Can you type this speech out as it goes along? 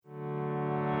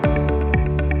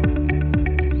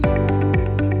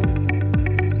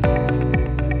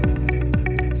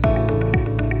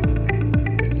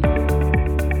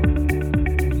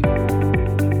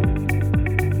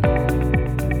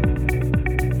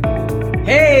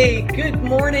Hey, good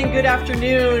morning, good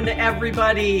afternoon,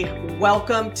 everybody.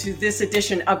 Welcome to this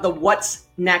edition of the What's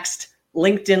Next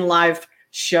LinkedIn Live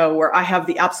show, where I have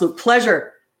the absolute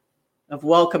pleasure of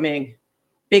welcoming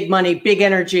big money, big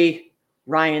energy,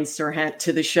 Ryan Serhant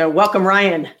to the show. Welcome,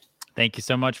 Ryan. Thank you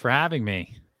so much for having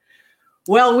me.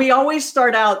 Well, we always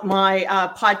start out my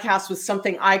podcast with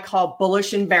something I call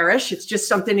bullish and bearish. It's just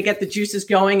something to get the juices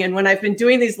going. And when I've been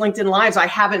doing these LinkedIn Lives, I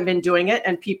haven't been doing it.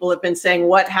 And people have been saying,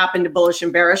 what happened to bullish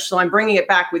and bearish? So I'm bringing it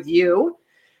back with you.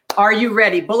 Are you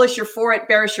ready? Bullish, you're for it.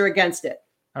 Bearish, you're against it.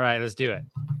 All right, let's do it.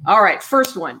 All right,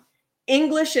 first one.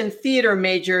 English and theater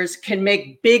majors can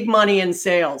make big money in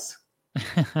sales.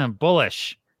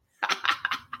 Bullish.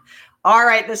 All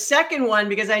right, the second one,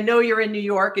 because I know you're in New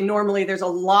York and normally there's a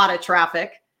lot of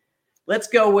traffic. Let's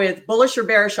go with bullish or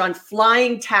bearish on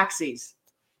flying taxis.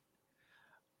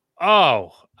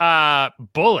 Oh,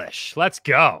 bullish. Let's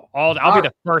go. I'll be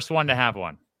the first one to have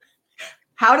one.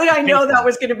 How did I know that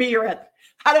was going to be your answer?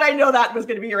 How did I know that was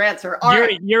going to be your answer? All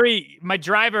right. Yuri, my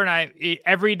driver and I,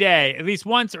 every day, at least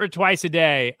once or twice a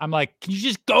day, I'm like, can you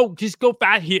just go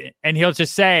fast here? And he'll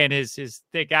just say in his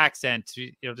thick accent,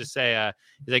 he'll just say,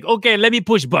 he's like, okay, let me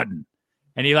push button.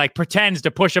 And he like pretends to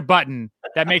push a button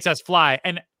that makes us fly.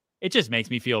 And it just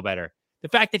makes me feel better. The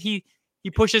fact that he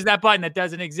pushes that button that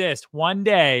doesn't exist one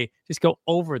day, just go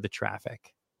over the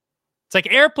traffic. It's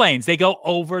like airplanes. They go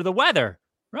over the weather,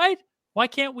 right? Why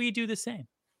can't we do the same?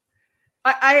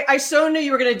 I so knew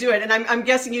you were going to do it. And I'm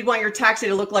guessing you'd want your taxi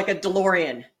to look like a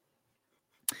DeLorean.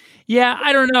 Yeah,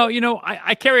 I don't know. You know,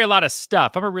 I carry a lot of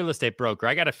stuff. I'm a real estate broker.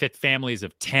 I got to fit families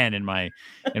of 10 in my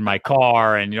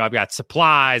car. And, you know, I've got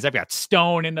supplies. I've got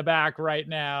stone in the back right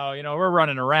now. You know, we're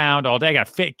running around all day. I got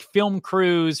fake film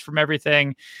crews from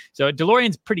everything. So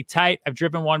DeLorean's pretty tight. I've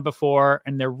driven one before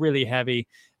and they're really heavy.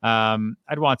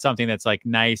 I'd want something that's like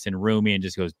nice and roomy and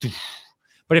just goes.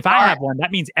 But if I have one,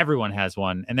 that means everyone has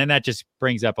one. And then that just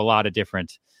brings up a lot of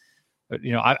different,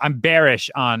 you know, I'm bearish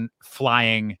on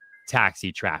flying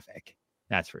taxi traffic.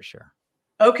 That's for sure.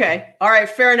 Okay. All right.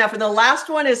 Fair enough. And the last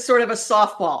one is sort of a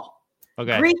softball.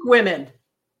 Okay. Greek women.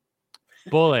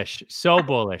 Bullish. So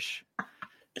bullish.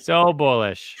 So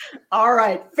bullish. All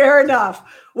right. Fair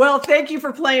enough. Well, thank you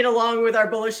for playing along with our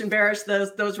bullish and bearish.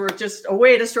 Those were just a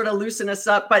way to sort of loosen us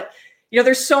up. But you know,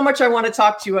 there's so much I want to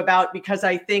talk to you about because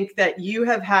I think that you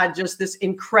have had just this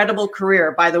incredible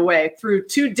career, by the way, through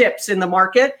two dips in the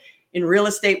market in real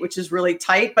estate, which is really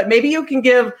tight. But maybe you can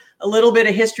give a little bit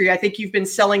of history. I think you've been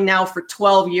selling now for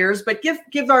 12 years, but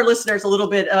give our listeners a little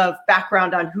bit of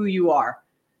background on who you are.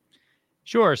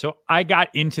 Sure. So I got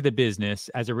into the business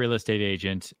as a real estate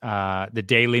agent the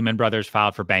day Lehman Brothers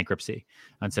filed for bankruptcy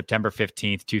on September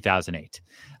 15th, 2008.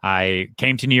 I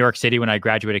came to New York City when I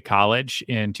graduated college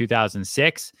in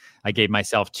 2006. I gave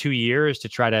myself 2 years to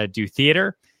try to do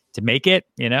theater, to make it,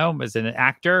 you know, as an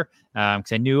actor,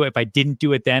 because I knew if I didn't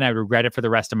do it then, I would regret it for the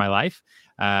rest of my life.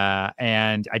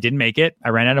 And I didn't make it. I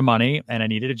ran out of money and I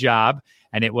needed a job.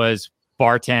 And it was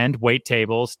bartend, wait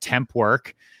tables, temp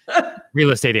work,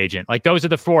 real estate agent. Like those are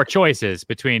the four choices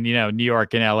between, you know, New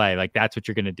York and LA. Like that's what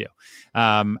you're going to do.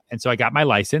 And so I got my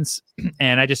license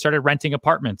and I just started renting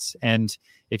apartments. And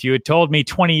if you had told me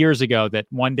 20 years ago that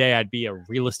one day I'd be a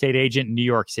real estate agent in New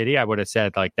York City, I would have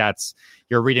said like,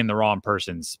 you're reading the wrong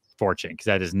person's fortune because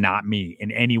that is not me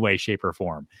in any way, shape or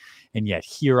form. And yet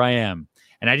here I am.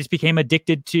 And I just became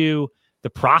addicted to the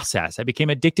process. I became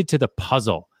addicted to the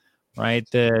puzzle. Right.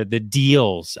 The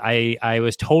deals. I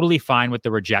was totally fine with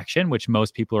the rejection, which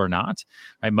most people are not.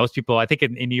 Right. Most people, I think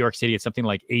in New York City, it's something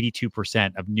like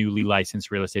 82% of newly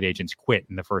licensed real estate agents quit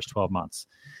in the first 12 months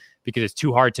because it's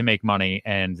too hard to make money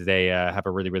and they have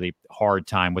a really, really hard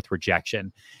time with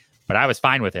rejection. But I was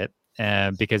fine with it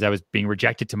because I was being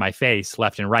rejected to my face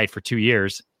left and right for 2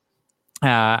 years.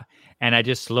 And I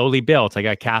just slowly built. I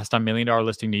got cast on $1 Million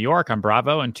Listing New York on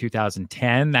Bravo in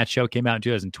 2010. That show came out in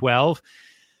 2012.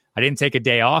 I didn't take a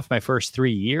day off my first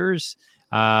 3 years.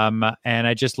 And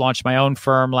I just launched my own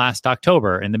firm last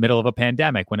October in the middle of a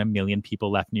pandemic when 1 million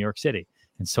people left New York City.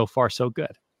 And so far, so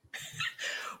good.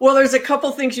 Well, there's a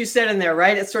couple things you said in there,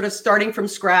 right? It's sort of starting from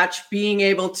scratch, being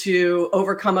able to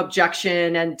overcome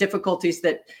objection and difficulties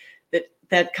that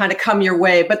kind of come your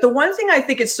way. But the one thing I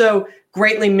think is so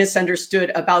greatly misunderstood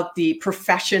about the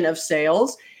profession of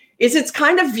sales is it's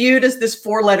kind of viewed as this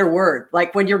 4-letter word.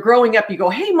 Like when you're growing up, you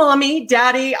go, hey, mommy,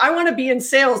 daddy, I want to be in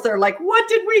sales. They're like, what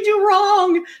did we do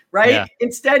wrong? Right. Yeah.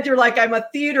 Instead, you're like, I'm a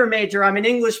theater major. I'm an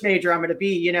English major. I'm going to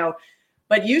be, you know,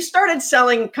 but you started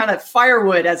selling kind of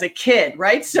firewood as a kid,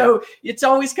 right? So it's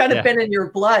always kind of been in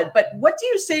your blood. But what do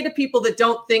you say to people that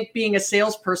don't think being a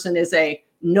salesperson is a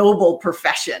noble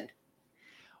profession?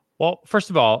 Well, first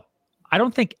of all, I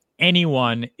don't think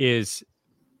anyone is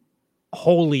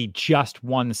wholly just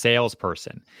one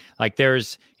salesperson. Like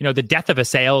there's, The Death of a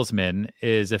Salesman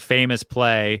is a famous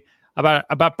play about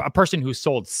a person who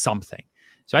sold something.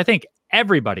 So I think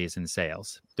everybody's in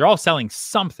sales. They're all selling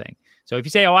something. So if you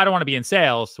say, oh, I don't want to be in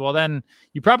sales, well, then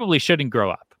you probably shouldn't grow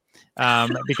up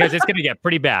because it's going to get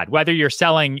pretty bad. Whether you're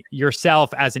selling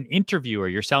yourself as an interviewer,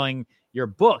 you're selling your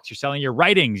books, you're selling your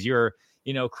writings, you're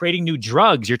creating new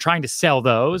drugs, you're trying to sell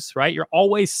those, right? You're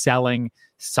always selling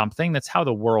something. That's how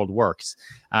the world works.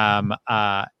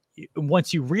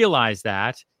 Once you realize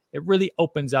that, it really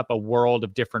opens up a world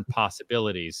of different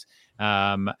possibilities.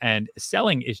 And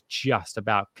selling is just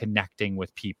about connecting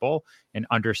with people and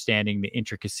understanding the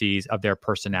intricacies of their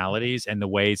personalities and the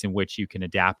ways in which you can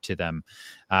adapt to them.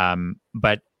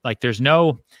 But like, there's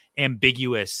no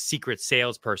ambiguous secret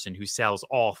salesperson who sells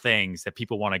all things that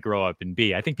people want to grow up and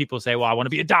be. I think people say, well, I want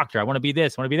to be a doctor. I want to be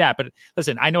this, I want to be that. But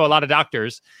listen, I know a lot of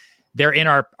doctors, they're in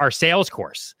our sales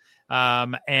course,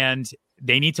 and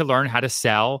they need to learn how to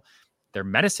sell their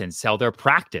medicine, sell their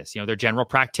practice. They're general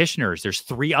practitioners. There's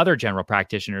 3 other general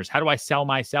practitioners. How do I sell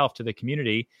myself to the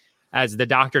community as the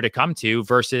doctor to come to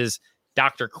versus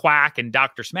Dr. Quack and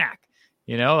Dr. Smack?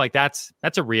 That's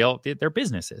a real, they're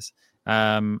businesses.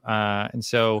 And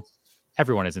so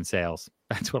everyone is in sales.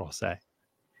 That's what I'll say.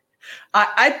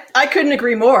 I couldn't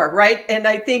agree more. Right. And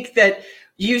I think that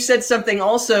you said something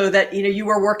also that, you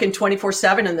were working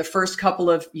 24/7 in the first couple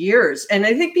of years. And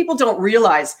I think people don't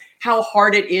realize how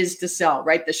hard it is to sell,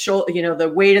 right?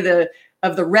 The weight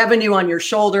of the revenue on your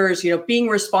shoulders, being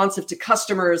responsive to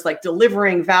customers, like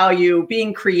delivering value,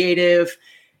 being creative.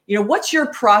 What's your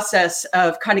process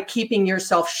of kind of keeping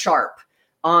yourself sharp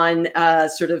on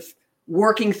sort of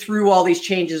working through all these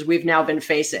changes we've now been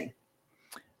facing?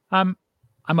 I'm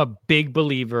a big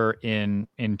believer in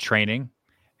training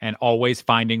and always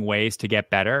finding ways to get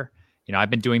better.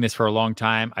 I've been doing this for a long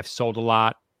time. I've sold a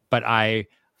lot, but I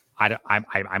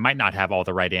might not have all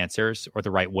the right answers or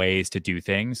the right ways to do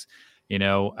things.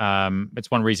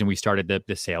 It's one reason we started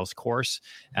the sales course.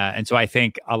 And so I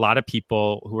think a lot of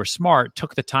people who are smart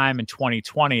took the time in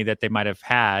 2020 that they might have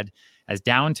had as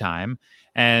downtime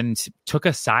and took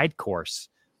a side course,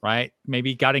 right?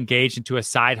 Maybe got engaged into a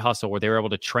side hustle where they were able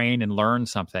to train and learn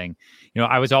something.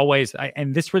 I was always,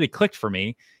 and this really clicked for me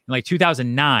in like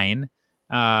 2009.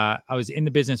 I was in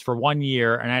the business for 1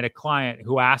 year and I had a client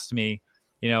who asked me,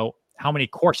 how many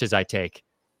courses I take.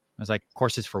 I was like,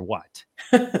 courses for what?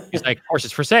 He's like,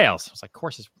 courses for sales. I was like,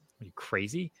 courses? Are you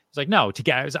crazy? I was like, no,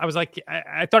 I was like,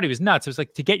 I thought he was nuts. I was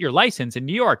like, to get your license in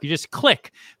New York, you just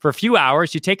click for a few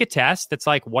hours. You take a test that's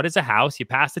like, what is a house? You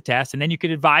pass the test, and then you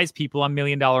could advise people on $1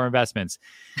 million investments.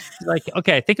 Like,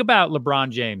 okay, think about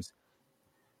LeBron James.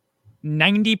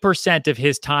 90% of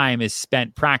his time is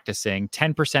spent practicing.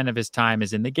 10% of his time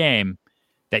is in the game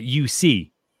that you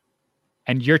see.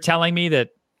 And you're telling me that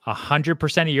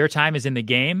 100% of your time is in the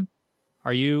game?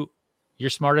 You're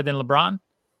smarter than LeBron?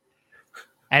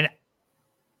 And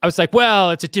I was like, well,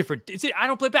 I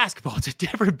don't play basketball. It's a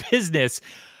different business.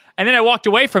 And then I walked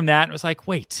away from that and was like,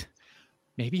 wait,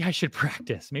 maybe I should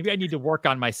practice. Maybe I need to work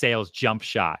on my sales jump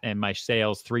shot and my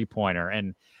sales 3-pointer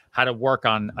and how to work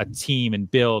on a team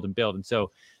and build. And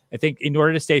so I think in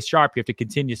order to stay sharp, you have to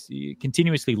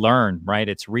continuously learn, right?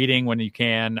 It's reading when you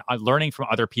can, learning from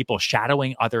other people,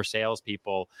 shadowing other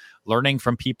salespeople, learning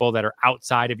from people that are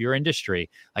outside of your industry.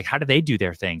 Like, how do they do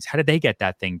their things? How did they get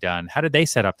that thing done? How did they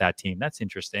set up that team? That's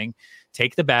interesting.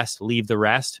 Take the best, leave the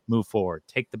rest, move forward.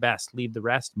 Take the best, leave the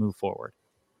rest, move forward.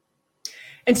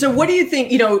 And so what do you think,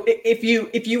 if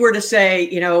you were to say,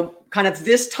 kind of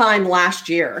this time last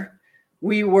year,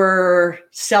 we were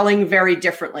selling very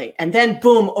differently. And then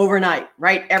boom, overnight,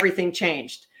 right? Everything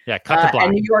changed. Yeah, cut the block.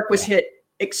 And New York was hit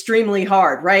extremely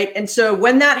hard, right? And so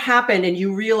when that happened and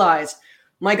you realized,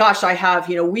 my gosh, I have,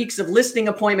 weeks of listing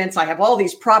appointments. I have all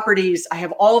these properties. I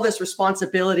have all this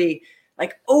responsibility.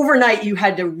 Like overnight, you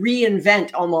had to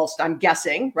reinvent almost, I'm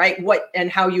guessing, right? What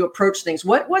and how you approach things.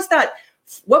 What was that?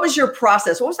 What was your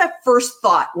process? What was that first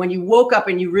thought when you woke up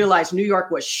and you realized New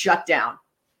York was shut down?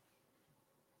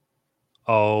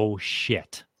 Oh,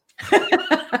 shit.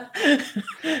 I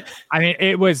mean,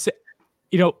 it was,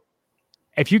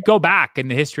 if you go back in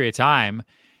the history of time,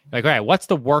 like, all right, what's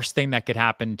the worst thing that could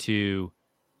happen to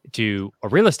a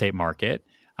real estate market?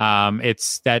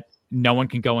 It's that no one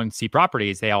can go and see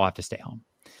properties. They all have to stay home.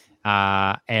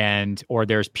 Or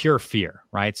there's pure fear,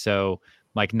 right? So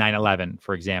like 9/11,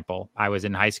 for example, I was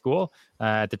in high school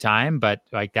at the time, but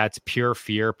like that's pure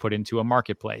fear put into a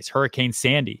marketplace. Hurricane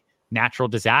Sandy, natural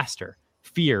disaster.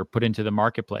 Fear put into the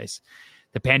marketplace.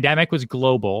 The pandemic was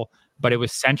global. but it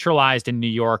was centralized in New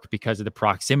York because of the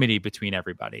proximity between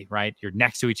everybody, right? You're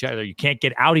next to each other. You can't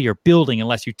get out of your building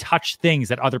unless you touch things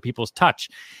that other people's touch.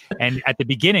 And at the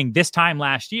beginning, this time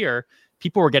last year,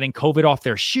 people were getting COVID off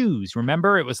their shoes.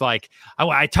 Remember, it was like, oh,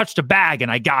 I touched a bag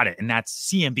and I got it. And that's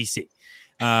CNBC.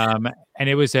 And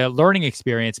it was a learning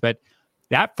experience. But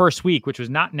that first week, which was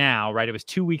not now, right? It was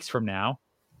 2 weeks from now.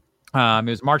 It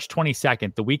was March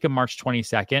 22nd, the week of March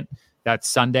 22nd. That's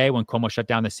Sunday when Cuomo shut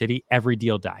down the city. Every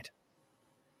deal died.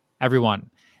 Everyone.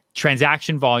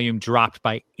 Transaction volume dropped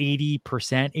by 80%,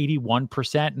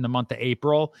 81% in the month of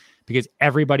April because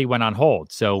everybody went on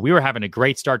hold. So we were having a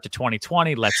great start to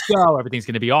 2020. Let's go. Everything's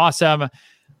going to be awesome.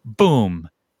 Boom.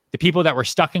 The people that were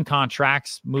stuck in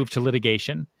contracts moved to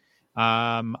litigation.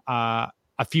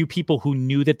 A few people who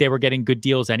knew that they were getting good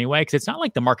deals anyway, because it's not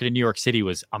like the market in New York City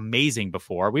was amazing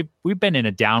before. We've been in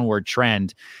a downward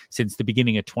trend since the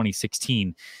beginning of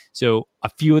 2016. So a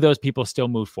few of those people still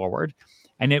moved forward.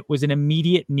 And it was an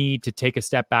immediate need to take a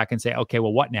step back and say, okay,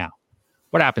 well, what now?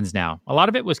 What happens now? A lot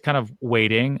of it was kind of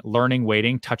waiting,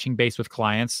 touching base with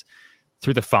clients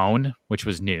through the phone, which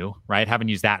was new, right? Haven't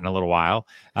used that in a little while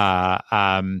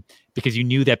because you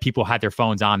knew that people had their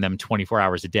phones on them 24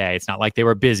 hours a day. It's not like they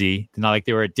were busy. It's not like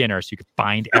they were at dinner, so you could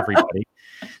find everybody.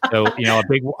 So,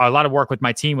 a lot of work with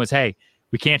my team was, hey,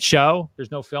 we can't show.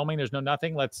 There's no filming. There's no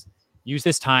nothing. Let's use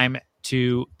this time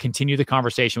to continue the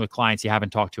conversation with clients you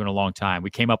haven't talked to in a long time. We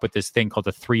came up with this thing called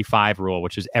the 3-5 rule,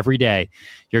 which is every day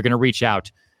you're going to reach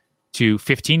out to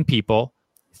 15 people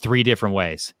 3 different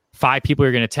ways. 5 people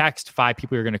you're going to text, 5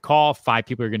 people you're going to call, 5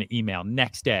 people you're going to email.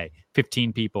 Next day,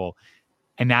 15 people.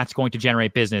 And that's going to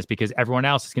generate business because everyone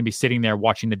else is going to be sitting there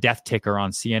watching the death ticker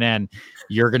on CNN.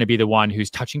 You're going to be the one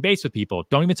who's touching base with people.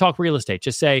 Don't even talk real estate.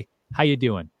 Just say, how you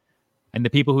doing? And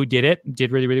the people who did it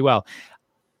did really, really well.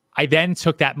 I then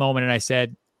took that moment and I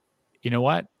said, you know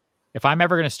what? If I'm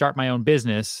ever going to start my own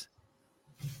business,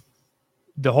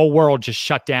 the whole world just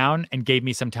shut down and gave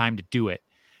me some time to do it.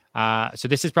 So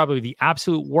this is probably the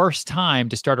absolute worst time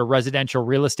to start a residential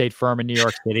real estate firm in New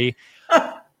York City.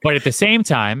 But at the same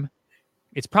time,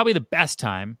 it's probably the best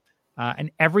time.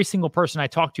 And every single person I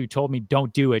talked to told me,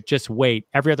 don't do it. Just wait.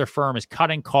 Every other firm is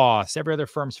cutting costs. Every other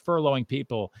firm's furloughing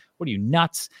people. What are you,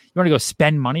 nuts? You want to go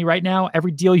spend money right now?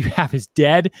 Every deal you have is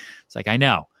dead. It's like, I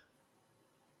know.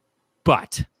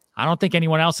 But I don't think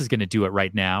anyone else is going to do it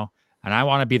right now. And I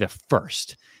want to be the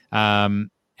first. And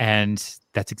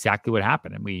that's exactly what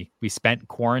happened. And we spent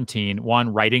quarantine,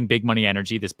 one, writing Big Money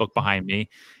Energy, this book behind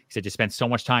me, because I just spent so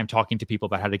much time talking to people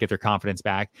about how to get their confidence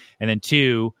back. And then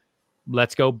 2,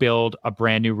 let's go build a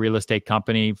brand new real estate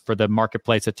company for the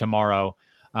marketplace of tomorrow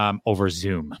over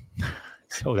Zoom.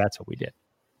 So that's what we did.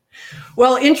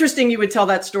 Well, interesting you would tell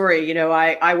that story.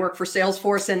 I work for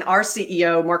Salesforce, and our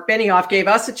CEO, Mark Benioff, gave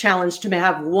us a challenge to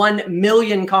have 1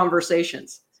 million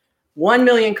conversations. 1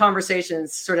 million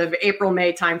conversations, sort of April,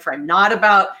 May timeframe, not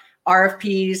about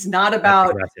RFPs, not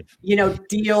about,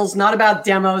 deals, not about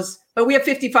demos, but we have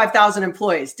 55,000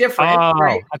 employees. Different,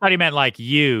 right? I thought he meant like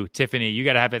you, Tiffany. You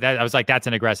got to have it. I was like, that's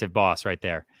an aggressive boss right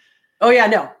there. Oh, yeah,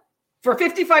 no. For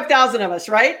 55,000 of us,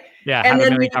 right? Yeah. And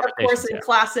then we did, of course, in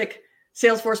classic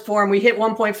Salesforce form, we hit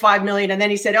 1.5 million. And then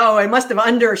he said, oh, I must have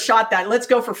undershot that. Let's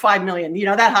go for 5 million. You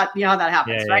know how that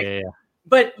happens, right? Yeah.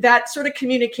 But that sort of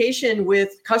communication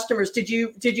with customers, did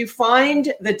you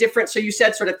find the difference? So you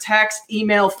said sort of text,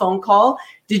 email, phone call.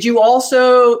 Did you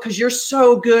also, because you're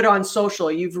so good on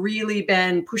social, you've really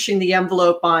been pushing the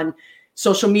envelope on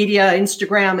social media,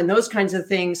 Instagram, and those kinds of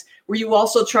things. Were you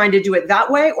also trying to do it that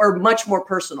way or much more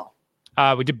personal?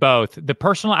 We did both. The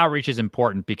personal outreach is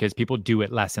important because people do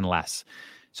it less and less.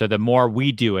 So the more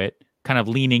we do it, kind of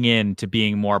leaning in to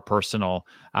being more personal,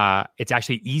 it's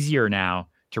actually easier now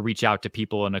to reach out to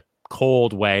people in a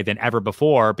cold way than ever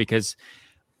before because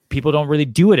people don't really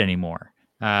do it anymore.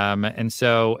 And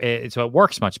so it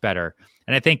works much better.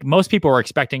 And I think most people were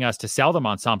expecting us to sell them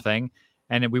on something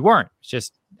and we weren't. It's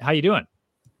just, how you doing?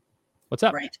 What's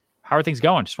up? Right. How are things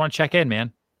going? Just want to check in,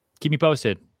 man. Keep me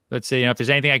posted. Let's see, if there's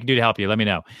anything I can do to help you, let me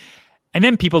know. And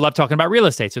then people love talking about real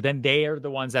estate. So then they are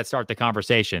the ones that start the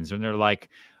conversations. And they're like,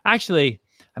 actually,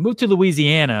 I moved to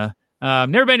Louisiana.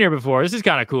 Never been here before. This is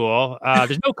kind of cool.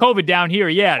 There's no COVID down here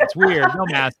yet. It's weird. No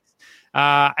masks.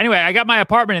 Anyway, I got my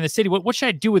apartment in the city. What should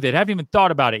I do with it? I haven't even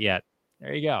thought about it yet.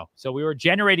 There you go. So we were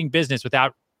generating business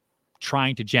without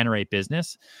trying to generate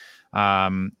business,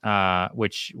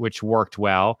 which worked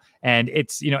well. And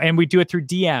it's, and we do it through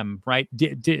DM, right?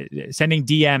 Sending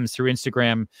DMs through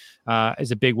Instagram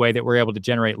is a big way that we're able to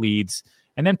generate leads.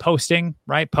 And then posting,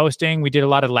 right? Posting. We did a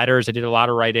lot of letters. I did a lot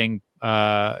of writing.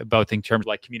 both in terms of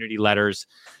like community letters,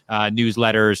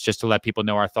 newsletters, just to let people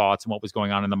know our thoughts and what was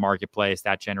going on in the marketplace.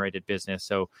 That generated business.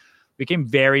 So we became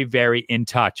very, very in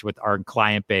touch with our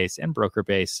client base and broker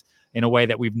base in a way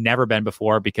that we've never been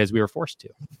before because we were forced to.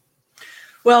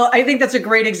 Well, I think that's a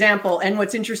great example. And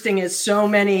what's interesting is so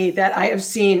many that I have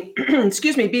seen,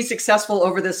 be successful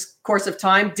over this course of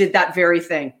time did that very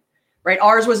thing, right?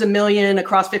 Ours was 1 million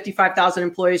across 55,000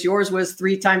 employees. Yours was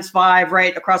 3 times 5,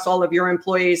 right? Across all of your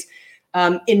employees,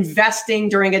 investing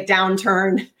during a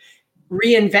downturn,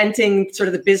 reinventing sort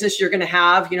of the business you're going to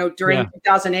have, during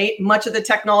 2008. Much of the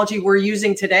technology we're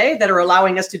using today that are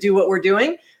allowing us to do what we're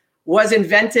doing was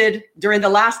invented during the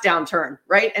last downturn,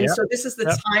 right? And so this is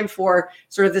the time for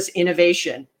sort of this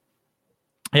innovation.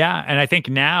 Yeah. And I think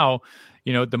now,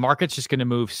 the market's just going to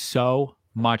move so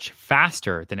much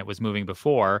faster than it was moving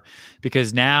before,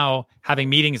 because now having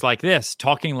meetings like this,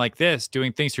 talking like this,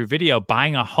 doing things through video,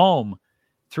 buying a home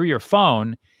through your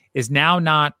phone is now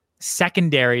not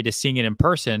secondary to seeing it in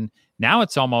person. Now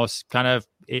it's almost kind of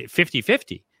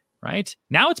 50-50. Right?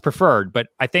 Now it's preferred, but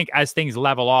I think as things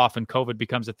level off and COVID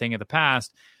becomes a thing of the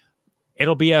past,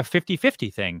 it'll be a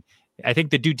 50-50 thing. I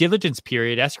think the due diligence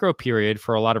period, escrow period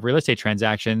for a lot of real estate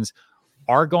transactions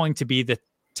are going to be the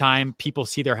time people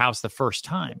see their house the first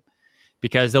time,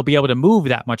 because they'll be able to move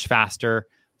that much faster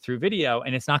through video,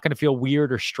 and it's not going to feel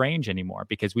weird or strange anymore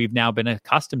because we've now been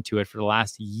accustomed to it for the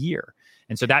last year.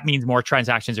 And so that means more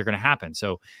transactions are going to happen.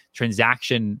 So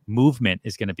transaction movement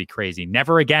is going to be crazy.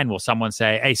 Never again will someone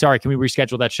say, hey, sorry, can we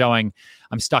reschedule that showing?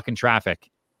 I'm stuck in traffic.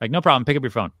 Like, no problem. Pick up your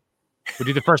phone. We'll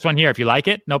do the first one here. If you like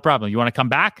it, no problem. You want to come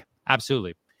back?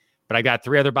 Absolutely. But I got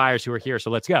 3 other buyers who are here,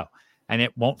 so let's go. And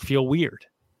it won't feel weird.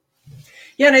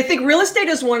 Yeah, and I think real estate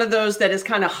is one of those that is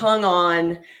kind of hung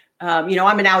on,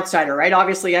 I'm an outsider, right?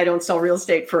 Obviously, I don't sell real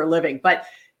estate for a living, but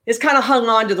it's kind of hung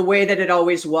on to the way that it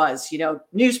always was,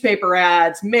 newspaper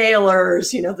ads,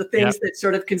 mailers, the things that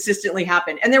sort of consistently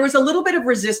happen. And there was a little bit of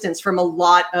resistance from a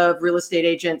lot of real estate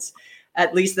agents,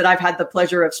 at least that I've had the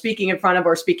pleasure of speaking in front of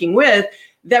or speaking with,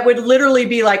 that would literally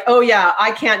be like, oh yeah,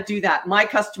 I can't do that. My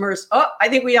customers, I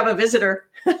think we have a visitor.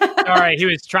 All right. He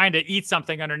was trying to eat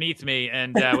something underneath me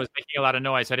and was making a lot of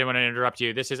noise. So I didn't want to interrupt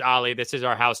you. This is Ollie. This is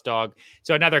our house dog.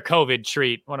 So another COVID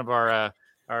treat. One of our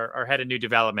head of new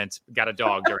development got a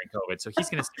dog during COVID. So he's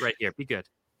going to sit right here. Be good.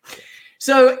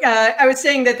 So I was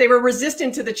saying that they were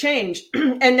resistant to the change.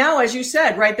 And now, as you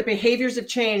said, right, the behaviors have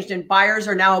changed and buyers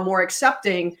are now more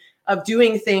accepting of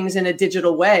doing things in a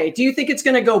digital way. Do you think it's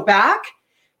going to go back?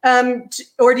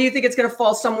 Or do you think it's going to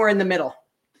fall somewhere in the middle?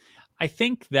 I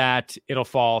think that it'll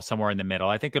fall somewhere in the middle.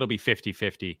 I think it'll be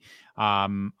 50-50.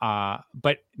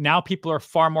 But now people are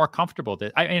far more comfortable.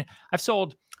 I just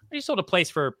sold a place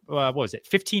for, what was it?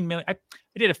 $15 million. I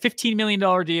did a $15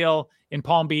 million deal in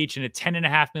Palm Beach and a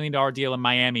 $10.5 million deal in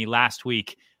Miami last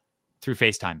week through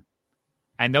FaceTime.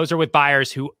 And those are with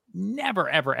buyers who never,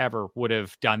 ever, ever would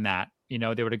have done that. They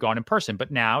would have gone in person. But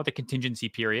now the contingency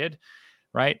period,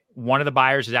 right? One of the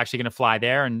buyers is actually going to fly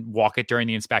there and walk it during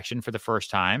the inspection for the first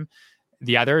time.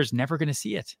 The other is never going to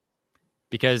see it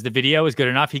because the video is good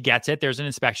enough. He gets it. There's an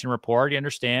inspection report. He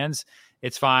understands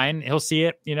it's fine. He'll see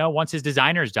it, once his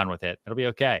designer is done with it. It'll be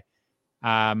okay.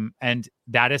 And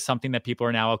that is something that people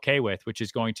are now okay with, which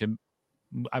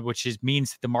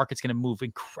means the market's going to move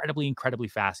incredibly, incredibly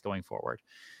fast going forward.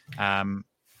 And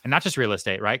not just real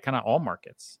estate, right? Kind of all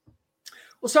markets.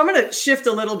 Well, so I'm going to shift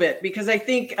a little bit because I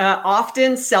think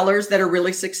often sellers that are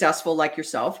really successful like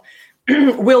yourself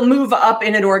will move up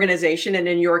in an organization. And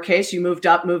in your case, you moved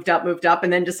up,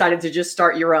 and then decided to just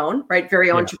start your own, right? Very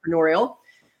entrepreneurial.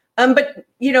 But,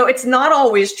 it's not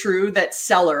always true that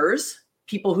sellers,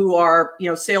 people who are,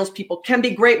 salespeople, can be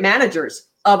great managers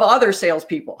of other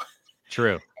salespeople.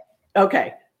 True.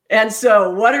 Okay. And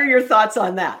so what are your thoughts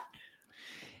on that?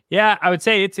 Yeah, I would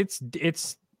say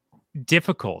it's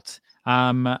difficult.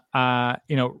 Most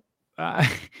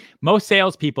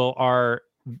salespeople are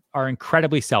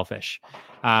incredibly selfish,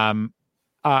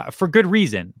 for good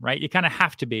reason, right? You kind of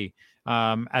have to be,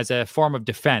 as a form of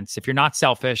defense. If you're not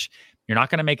selfish, you're not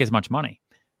going to make as much money,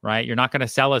 right? You're not going to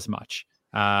sell as much.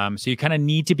 So you kind of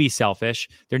need to be selfish.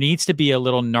 There needs to be a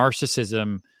little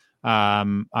narcissism,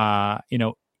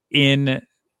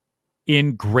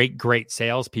 in great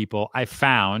salespeople. I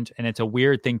found, and it's a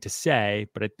weird thing to say,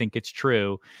 but I think it's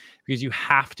true, because you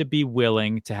have to be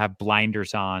willing to have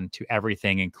blinders on to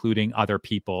everything, including other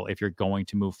people, if you're going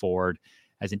to move forward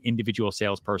as an individual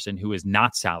salesperson who is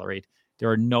not salaried. There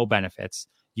are no benefits.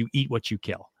 You eat what you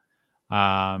kill.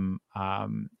 And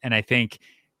I think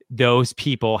those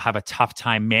people have a tough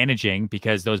time managing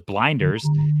because those blinders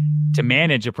to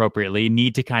manage appropriately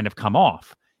need to kind of come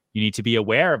off. You need to be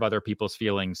aware of other people's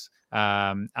feelings,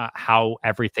 how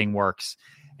everything works.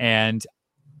 And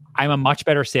I'm a much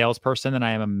better salesperson than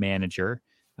I am a manager.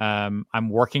 I'm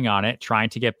working on it, trying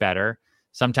to get better.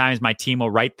 Sometimes my team will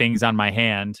write things on my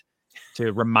hand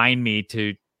to remind me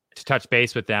to touch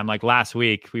base with them. Like last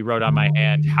week, we wrote on my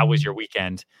hand, "How was your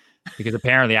weekend?" Because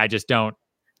apparently I just don't,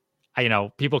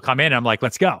 people come in and I'm like,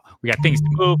 "Let's go. We got things to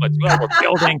move. Let's go. We're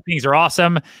building. Things are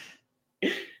awesome.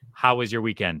 How was your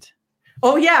weekend?"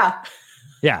 Oh, yeah.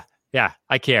 Yeah.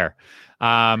 I care.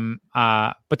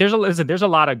 But there's a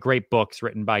lot of great books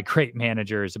written by great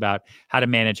managers about how to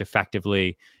manage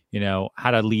effectively,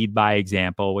 how to lead by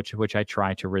example, which I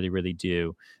try to really, really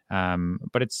do.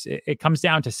 But it comes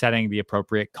down to setting the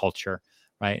appropriate culture,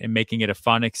 right? And making it a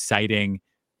fun, exciting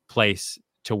place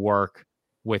to work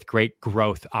with great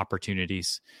growth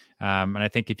opportunities. And I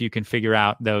think if you can figure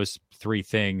out those three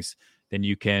things, then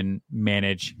you can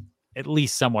manage at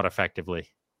least somewhat effectively.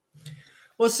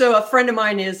 Well, so a friend of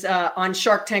mine is on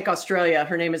Shark Tank Australia.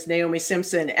 Her name is Naomi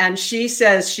Simpson. And she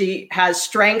says she has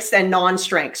strengths and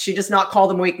non-strengths. She does not call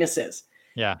them weaknesses.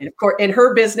 Yeah. And of course, in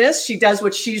her business, she does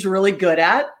what she's really good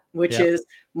at, which is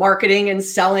marketing and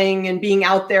selling and being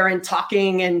out there and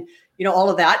talking and, all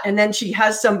of that. And then she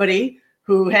has somebody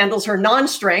who handles her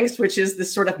non-strengths, which is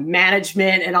this sort of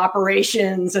management and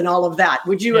operations and all of that.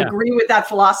 Would you agree with that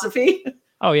philosophy?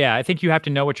 Oh, yeah. I think you have to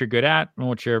know what you're good at and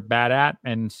what you're bad at,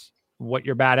 and what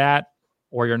you're bad at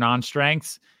or your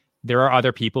non-strengths. There are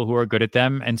other people who are good at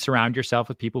them, and surround yourself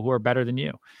with people who are better than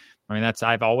you. I mean,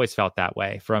 I've always felt that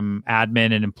way, from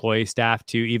admin and employee staff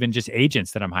to even just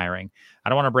agents that I'm hiring. I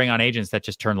don't want to bring on agents that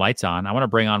just turn lights on. I want to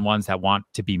bring on ones that want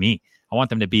to be me. I want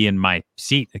them to be in my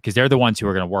seat, because they're the ones who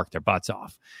are going to work their butts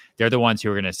off. They're the ones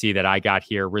who are going to see that I got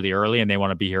here really early and they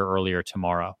want to be here earlier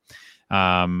tomorrow.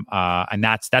 And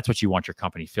that's what you want your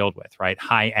company filled with, right?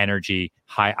 High energy,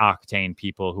 high octane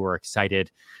people who are excited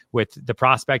with the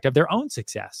prospect of their own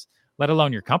success, let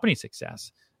alone your company's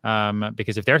success.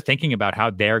 Because if they're thinking about how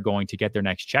they're going to get their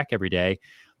next check every day,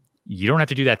 you don't have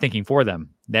to do that thinking for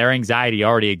them. Their anxiety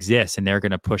already exists, and they're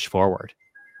going to push forward.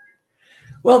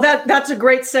 Well, that's a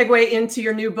great segue into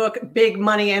your new book, Big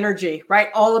Money Energy, right?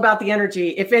 All about the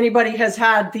energy. If anybody has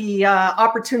had the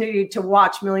opportunity to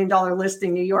watch $1 Million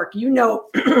Listing New York,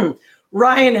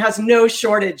 Ryan has no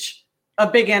shortage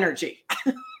of big energy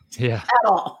at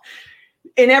all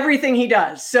in everything he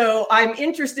does. So I'm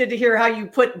interested to hear how you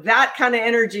put that kind of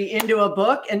energy into a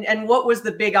book, and what was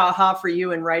the big aha for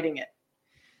you in writing it?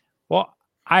 Well,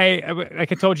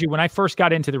 like I told you, when I first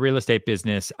got into the real estate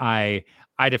business, I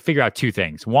had to figure out two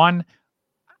things. One,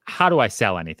 how do I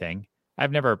sell anything?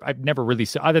 I've never really,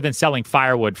 other than selling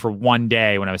firewood for one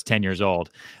day when I was 10 years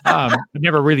old, I've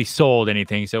never really sold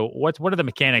anything. So what are the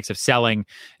mechanics of selling,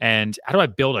 and how do I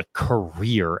build a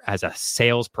career as a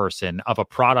salesperson of a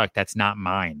product that's not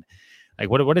mine?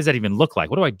 Like, what does that even look like?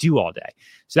 What do I do all day?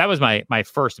 So that was my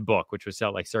first book, which was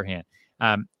Sell Like Sirhan.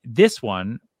 This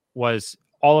one was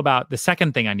all about, the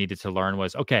second thing I needed to learn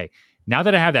was, okay, now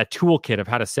that I have that toolkit of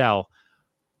how to sell,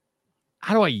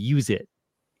 how do I use it?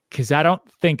 Because I don't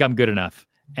think I'm good enough.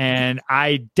 And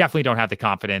I definitely don't have the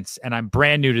confidence. And I'm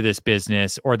brand new to this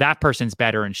business, or that person's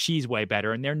better and she's way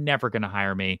better and they're never going to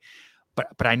hire me.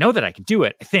 But I know that I can do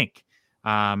it, I think.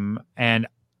 And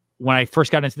when I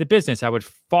first got into the business, I would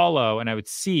follow and I would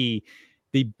see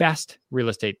the best real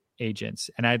estate agents,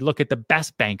 and I'd look at the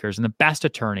best bankers and the best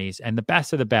attorneys and the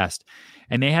best of the best.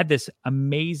 And they had this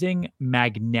amazing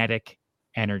magnetic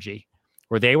energy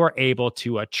where they were able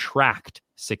to attract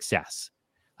success.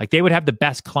 Like, they would have the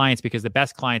best clients because the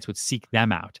best clients would seek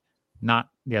them out, not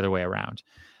the other way around.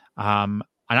 And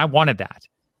I wanted that.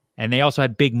 And they also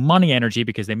had big money energy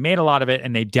because they made a lot of it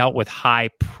and they dealt with high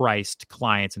priced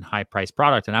clients and high priced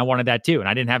product. And I wanted that too. And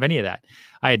I didn't have any of that.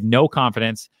 I had no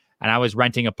confidence. And I was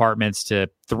renting apartments to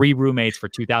 3 roommates for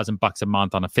 $2,000 a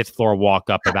month on a 5th floor walk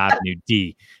up of Avenue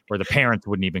D, where the parents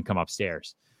wouldn't even come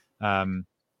upstairs. And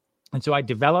so I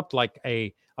developed like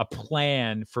a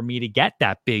plan for me to get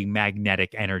that big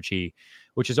magnetic energy,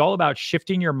 which is all about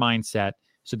shifting your mindset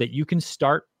so that you can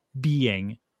start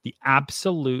being the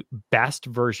absolute best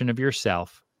version of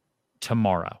yourself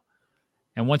tomorrow.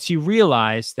 And once you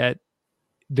realize that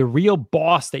the real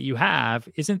boss that you have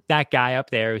isn't that guy up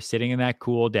there who's sitting in that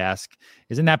cool desk,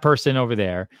 isn't that person over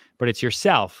there, but it's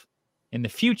yourself in the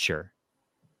future,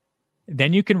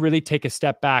 then you can really take a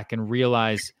step back and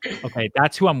realize, okay,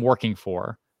 that's who I'm working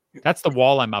for. That's the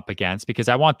wall I'm up against, because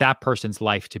I want that person's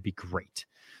life to be great.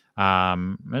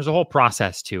 There's a whole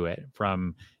process to it,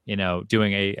 from,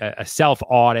 doing a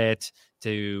self-audit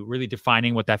to really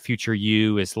defining what that future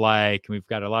you is like. And we've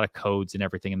got a lot of codes and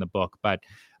everything in the book, but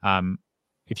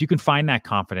If you can find that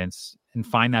confidence and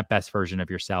find that best version of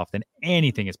yourself, then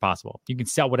anything is possible. You can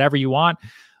sell whatever you want,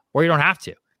 or you don't have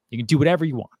to. You can do whatever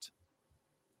you want.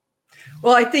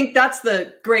 Well, I think that's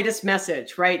the greatest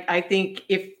message, right? I think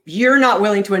if you're not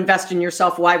willing to invest in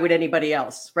yourself, why would anybody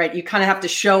else, right? You kind of have to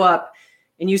show up.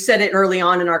 And you said it early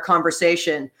on in our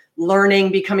conversation,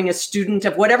 learning, becoming a student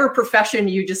of whatever profession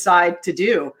you decide to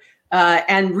do.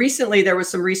 And recently there was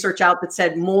some research out that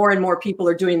said more and more people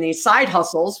are doing these side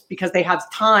hustles because they have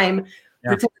time,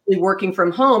 particularly working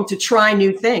from home, to try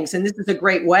new things. And this is a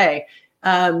great way.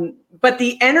 But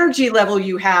the energy level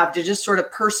you have to just sort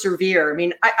of persevere, I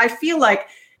mean, I feel like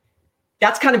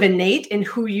that's kind of innate in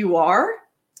who you are.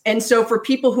 And so for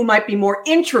people who might be more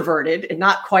introverted and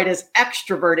not quite as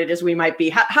extroverted as we might be,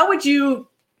 how would you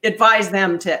advise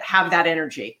them to have that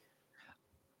energy?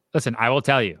 Listen, I will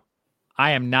tell you,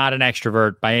 I am not an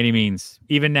extrovert by any means.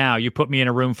 Even now, you put me in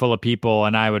a room full of people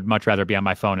and I would much rather be on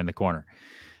my phone in the corner.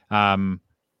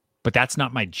 But that's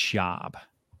not my job.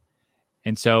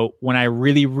 And so when I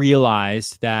really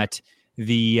realized that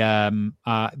the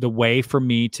way for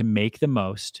me to make the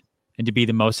most and to be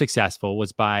the most successful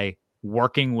was by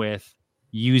working with,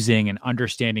 using, and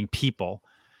understanding people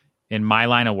in my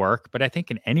line of work, but I think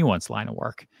in anyone's line of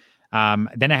work,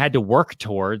 then I had to work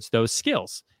towards those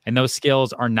skills. And those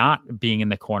skills are not being in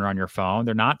the corner on your phone.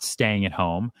 They're not staying at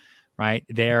home, right?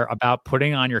 They're about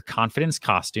putting on your confidence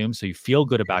costume so you feel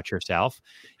good about yourself.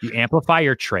 You amplify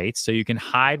your traits so you can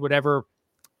hide whatever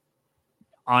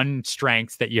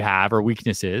unstrengths that you have or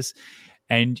weaknesses.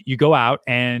 And you go out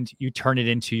and you turn it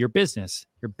into your business.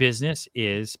 Your business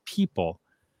is people,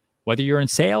 whether you're in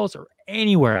sales or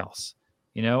anywhere else,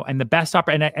 and the best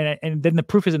and then the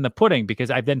proof is in the pudding, because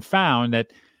I've then found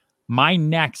that my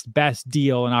next best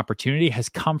deal and opportunity has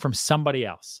come from somebody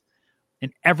else.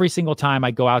 And every single time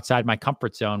I go outside my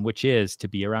comfort zone, which is to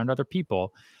be around other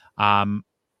people,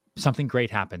 something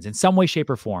great happens in some way, shape,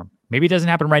 or form. Maybe it doesn't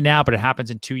happen right now, but it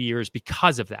happens in 2 years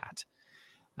because of that.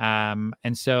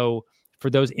 And so for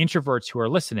those introverts who are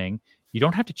listening, you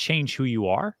don't have to change who you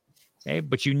are, okay?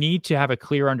 But you need to have a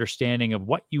clear understanding of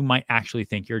what you might actually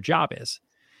think your job is.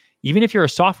 Even if you're a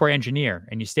software engineer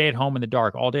and you stay at home in the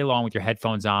dark all day long with your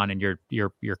headphones on and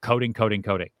you're coding,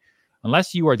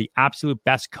 unless you are the absolute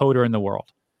best coder in the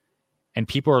world and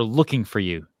people are looking for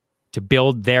you to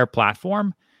build their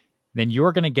platform, then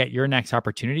you're going to get your next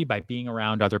opportunity by being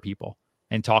around other people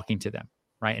and talking to them,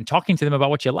 right? And talking to them about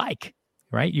what you like,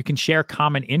 right? You can share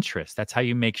common interests. That's how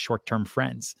you make short-term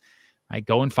friends, right?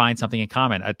 Go and find something in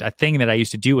common. A thing that I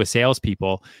used to do with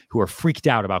salespeople who are freaked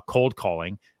out about cold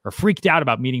calling or freaked out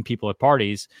about meeting people at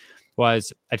parties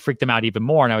was I'd freak them out even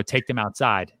more, and I would take them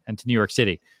outside and to New York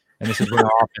City. And this is where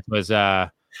our office was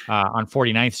on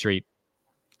 49th Street.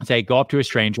 I'd say, go up to a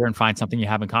stranger and find something you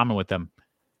have in common with them.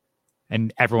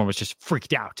 And everyone was just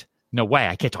freaked out. No way,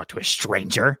 I can't talk to a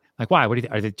stranger. Like, why? What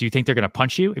do you think they're going to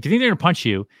punch you? If you think they're going to punch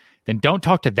you, then don't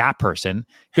talk to that person.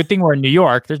 Good thing we're in New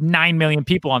York. There's 9 million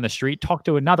people on the street. Talk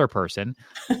to another person.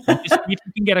 And just see if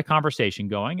you can get a conversation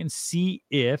going and see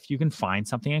if you can find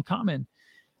something in common.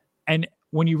 And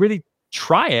when you really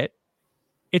try it,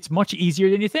 it's much easier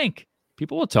than you think.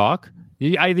 People will talk.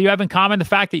 You have in common the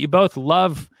fact that you both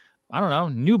love,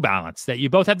 New Balance, that you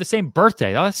both have the same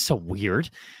birthday. Oh, that's so weird,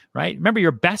 right? Remember,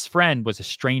 your best friend was a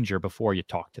stranger before you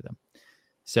talked to them.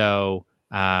 So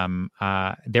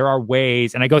there are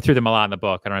ways, and I go through them a lot in the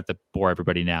book. I don't have to bore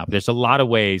everybody now, but there's a lot of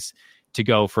ways to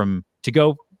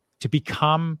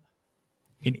become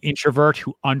an introvert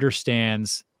who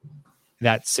understands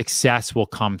that success will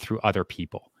come through other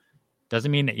people.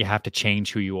 Doesn't mean that you have to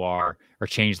change who you are or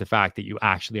change the fact that you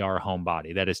actually are a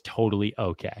homebody. That is totally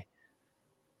okay.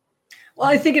 Well,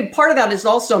 I think part of that is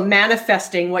also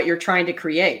manifesting what you're trying to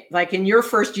create. Like in your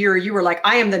first year, you were like,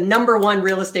 I am the number one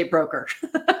real estate broker.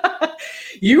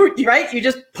 You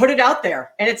just put it out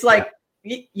there. And it's like,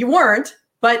 you weren't,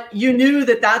 but you knew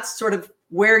that that's sort of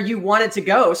where you wanted to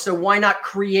go. So why not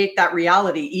create that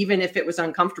reality, even if it was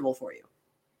uncomfortable for you?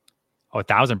 Oh,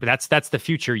 1,000. But that's the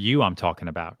future you I'm talking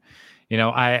about.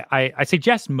 I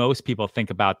suggest most people think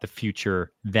about the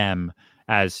future them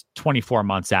as 24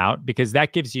 months out, because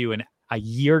that gives you a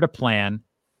year to plan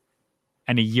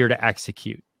and a year to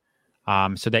execute,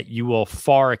 so that you will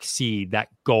far exceed that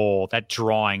goal, that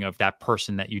drawing of that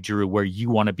person that you drew where you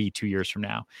want to be 2 years from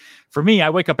now. For me, I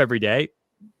wake up every day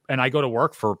and I go to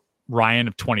work for Ryan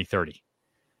of 2030.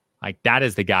 Like, that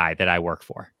is the guy that I work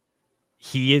for.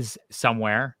 He is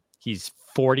somewhere. He's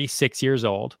 46 years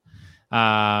old.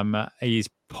 He's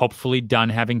hopefully done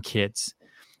having kids,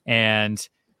 and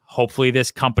hopefully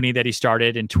this company that he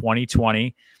started in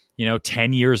 2020,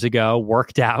 10 years ago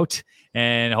worked out,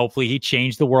 and hopefully he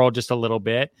changed the world just a little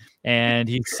bit and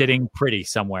he's sitting pretty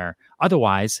somewhere.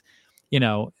 Otherwise,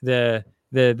 the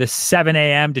 7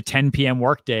 a.m. to 10 p.m.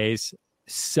 work days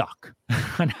suck.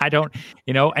 And I don't,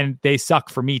 and they suck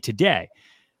for me today,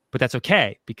 but that's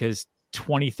okay because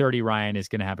 2030 Ryan is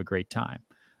going to have a great time.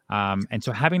 And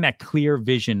so having that clear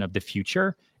vision of the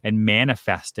future and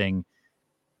manifesting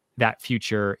that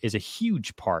future is a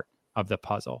huge part of the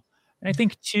puzzle. And I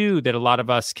think too, that a lot of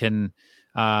us can,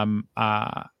 there's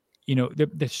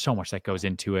so much that goes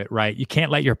into it, right? You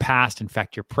can't let your past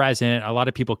infect your present. A lot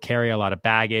of people carry a lot of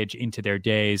baggage into their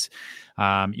days.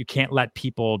 You can't let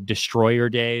people destroy your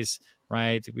days,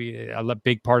 right? A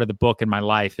big part of the book in my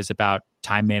life is about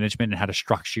time management and how to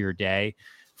structure your day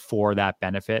for that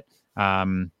benefit,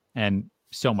 and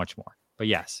so much more. But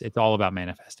yes, it's all about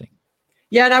manifesting.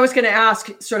 Yeah. And I was going to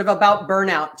ask sort of about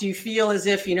burnout. Do you feel as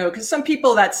if, because some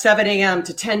people that 7 a.m.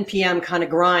 to 10 p.m. kind of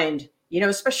grind,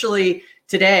 especially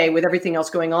today with everything else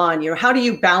going on, how do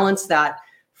you balance that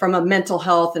from a mental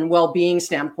health and well-being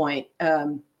standpoint,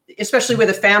 especially with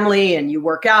a family and you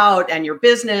work out and your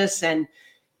business and,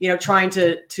 trying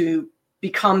to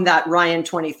become that Ryan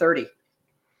 2030?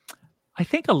 I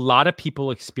think a lot of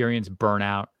people experience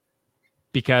burnout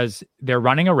because they're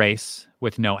running a race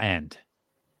with no end.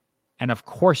 And of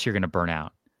course you're going to burn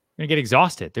out. You're going to get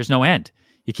exhausted. There's no end.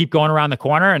 You keep going around the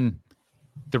corner and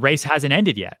the race hasn't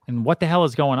ended yet. And what the hell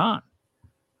is going on?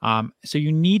 So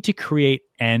you need to create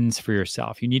ends for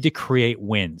yourself. You need to create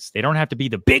wins. They don't have to be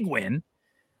the big win,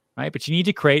 right? But you need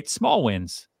to create small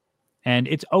wins. And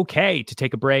it's okay to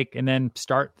take a break and then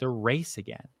start the race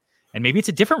again. And maybe it's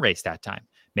a different race that time.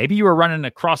 Maybe you were running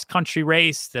a cross-country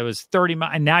race that was 30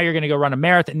 miles, and now you're going to go run a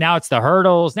marathon. Now it's the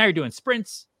hurdles. Now you're doing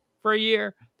sprints for a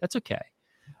year. That's okay.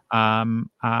 And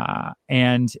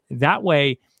that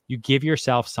way you give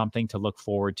yourself something to look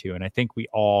forward to. And I think we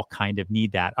all kind of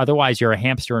need that. Otherwise, you're a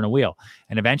hamster in a wheel.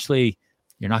 And eventually,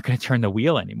 you're not going to turn the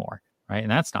wheel anymore, right? And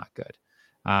that's not good.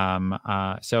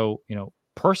 So,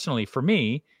 personally, for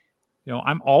me,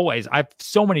 I have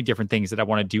so many different things that I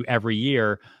want to do every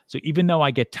year. So even though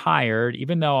I get tired,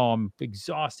 even though I'm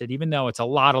exhausted, even though it's a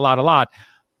lot,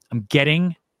 I'm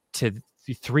getting to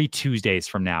 3 Tuesdays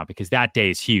from now because that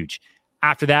day is huge.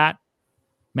 After that,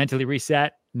 mentally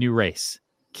reset, new race,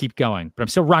 keep going. But I'm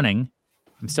still running.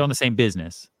 I'm still in the same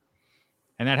business.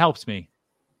 And that helps me.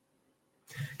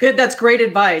 Good. That's great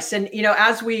advice. And,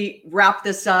 as we wrap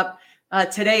this up,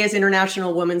 today is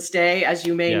International Women's Day, as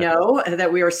you may know,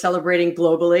 that we are celebrating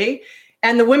globally.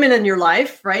 And the women in your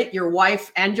life, right? Your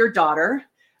wife and your daughter.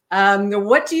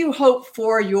 What do you hope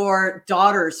for your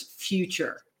daughter's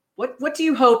future? What do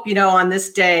you hope, on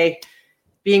this day,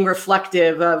 being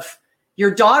reflective of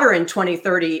your daughter in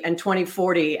 2030 and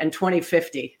 2040 and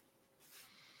 2050?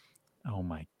 Oh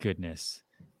my goodness.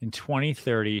 In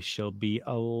 2030, she'll be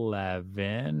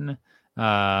 11.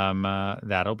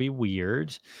 That'll be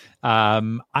weird.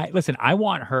 I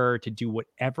want her to do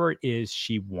whatever it is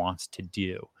she wants to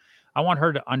do. I want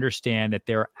her to understand that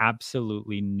there are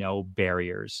absolutely no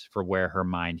barriers for where her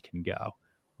mind can go,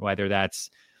 whether that's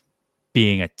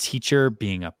being a teacher,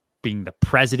 being the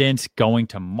president, going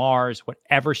to Mars,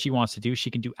 whatever she wants to do,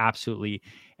 she can do absolutely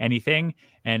anything.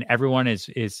 And everyone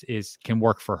can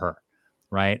work for her.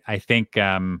 Right. I think,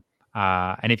 and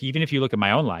even if you look at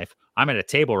my own life, I'm at a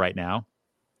table right now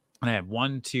and I have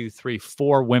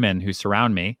 4 women who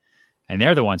surround me and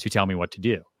they're the ones who tell me what to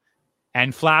do.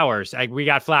 And flowers. We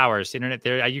got flowers. Internet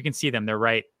there. You can see them. They're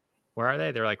right. Where are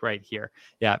they? They're like right here.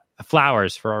 Yeah.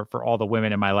 Flowers for all the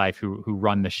women in my life who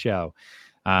run the show.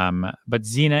 But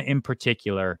Zena in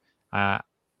particular,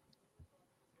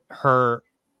 her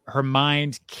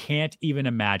mind can't even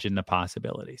imagine the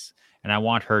possibilities. And I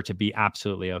want her to be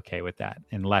absolutely okay with that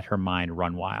and let her mind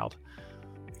run wild.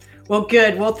 Well,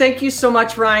 good. Well, thank you so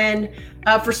much, Ryan,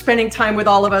 for spending time with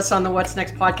all of us on the What's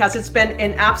Next podcast. It's been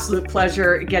an absolute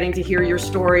pleasure getting to hear your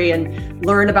story and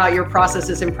learn about your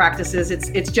processes and practices.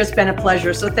 It's just been a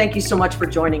pleasure. So thank you so much for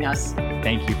joining us.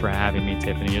 Thank you for having me,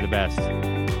 Tiffany. You're the best.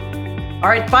 All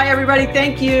right. Bye, everybody.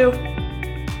 Thank you.